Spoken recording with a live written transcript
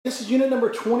This is unit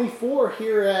number 24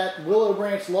 here at Willow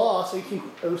Branch Lofts,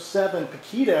 1807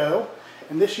 Poquito,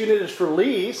 and this unit is for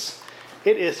lease.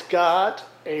 It has got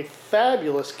a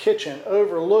fabulous kitchen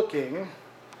overlooking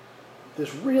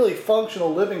this really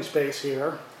functional living space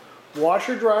here.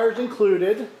 Washer dryers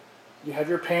included. You have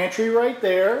your pantry right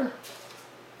there.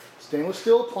 Stainless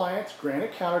steel appliance,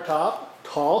 granite countertop,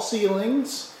 tall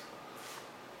ceilings,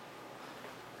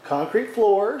 concrete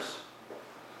floors.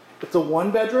 It's a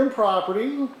one-bedroom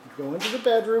property. Go into the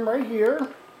bedroom right here.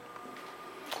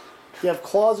 You have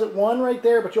closet 1 right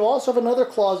there, but you'll also have another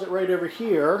closet right over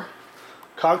here.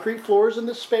 Concrete floors in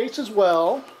this space as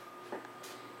well.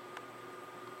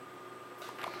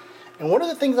 And one of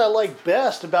the things I like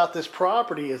best about this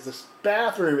property is this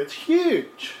bathroom. It's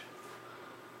huge.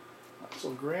 Nice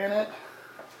little granite.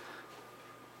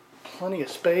 Plenty of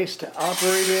space to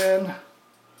operate in.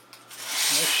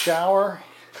 Nice shower.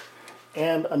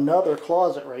 And another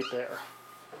closet right there.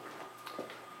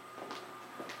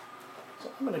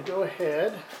 So I'm going to go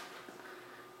ahead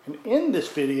and end this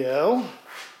video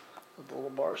with the little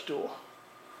bar stool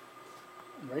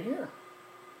right here.